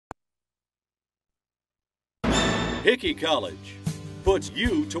Hickey College puts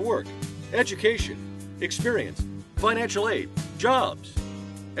you to work. Education, experience, financial aid, jobs.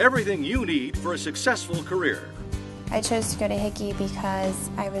 Everything you need for a successful career. I chose to go to Hickey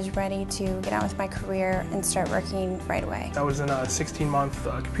because I was ready to get on with my career and start working right away. I was in a 16-month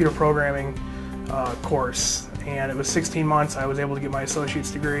computer programming course, and it was 16 months. I was able to get my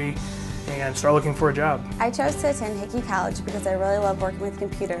associate's degree and start looking for a job. I chose to attend Hickey College because I really love working with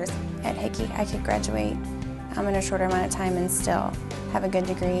computers. At Hickey, I could graduate in a shorter amount of time and still have a good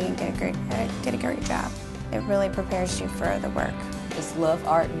degree and get a great job. It really prepares you for the work. I just love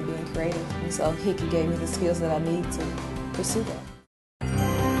art and being creative, and so Hickey gave me the skills that I need to pursue that.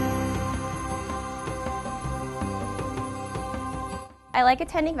 I like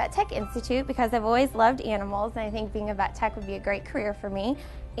attending Vet Tech Institute because I've always loved animals, and I think being a vet tech would be a great career for me.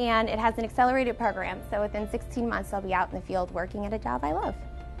 And it has an accelerated program, so within 16 months I'll be out in the field working at a job I love.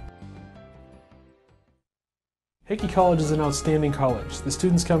 Hickey College is an outstanding college. The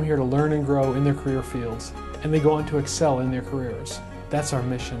students come here to learn and grow in their career fields, and they go on to excel in their careers. That's our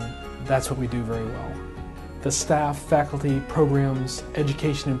mission. That's what we do very well. The staff, faculty, programs,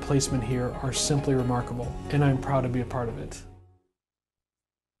 education, and placement here are simply remarkable, and I'm proud to be a part of it.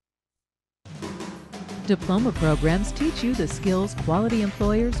 Diploma programs teach you the skills quality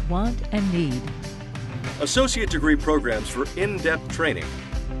employers want and need. Associate degree programs for in-depth training.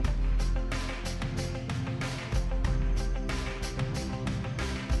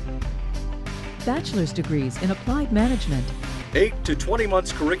 Bachelor's degrees in applied management. 8 to 20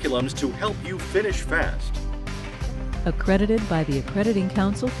 months curriculums to help you finish fast. Accredited by the Accrediting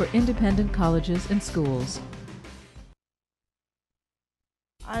Council for Independent Colleges and Schools.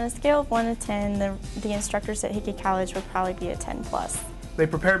 On a scale of 1 to 10, the instructors at Hickey College would probably be a 10 plus. They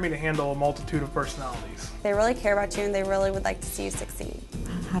prepared me to handle a multitude of personalities. They really care about you and they really would like to see you succeed.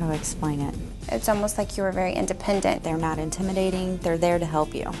 How do I explain it? It's almost like you were very independent. They're not intimidating, they're there to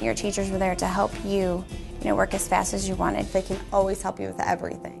help you. Your teachers were there to help you, work as fast as you wanted. They can always help you with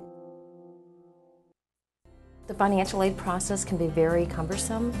everything. The financial aid process can be very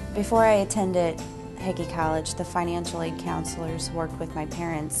cumbersome. Before I attended Hickey College, the financial aid counselors worked with my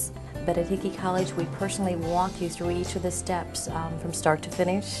parents. But at Hickey College, we personally walk you through each of the steps from start to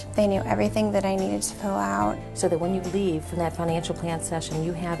finish. They knew everything that I needed to fill out. So that when you leave from that financial plan session,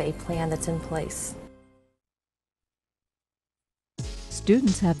 you have a plan that's in place.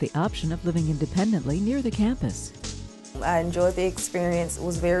 Students have the option of living independently near the campus. I enjoyed the experience,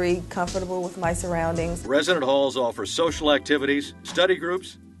 was very comfortable with my surroundings. Resident halls offer social activities, study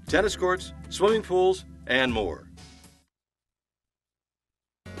groups, tennis courts, swimming pools, and more.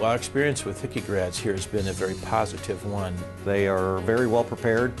 Well, our experience with Hickey grads here has been a very positive one. They are very well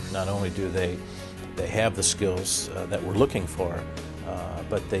prepared. Not only do they have the skills that we're looking for,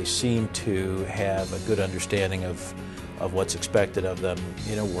 but they seem to have a good understanding of what's expected of them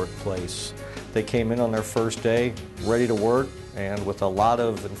in a workplace. They came in on their first day ready to work and with a lot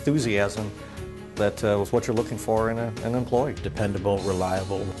of enthusiasm. That was what you're looking for in an employee. Dependable,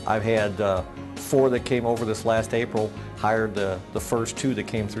 reliable. I've had 4 that came over this last April, hired the first 2 that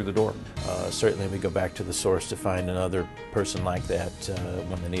came through the door. Certainly we go back to the source to find another person like that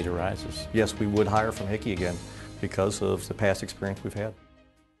when the need arises. Yes, we would hire from Hickey again because of the past experience we've had.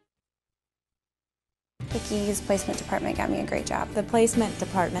 Hickey's placement department got me a great job. The placement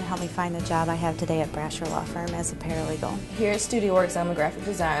department helped me find the job I have today at Brasher Law Firm as a paralegal. Here at StudioWorks, I'm a graphic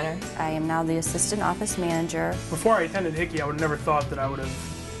designer. I am now the assistant office manager. Before I attended Hickey, I would have never thought that I would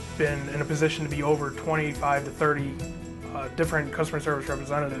have been in a position to be over 25 to 30 different customer service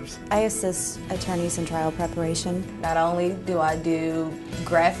representatives. I assist attorneys in trial preparation. Not only do I do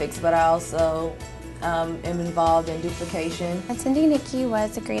graphics, but I also am involved in duplication. Attending Hickey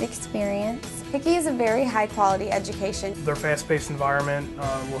was a great experience. Hickey is a very high quality education. Their fast-paced environment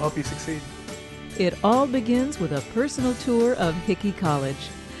will help you succeed. It all begins with a personal tour of Hickey College.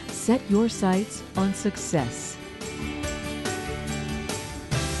 Set your sights on success.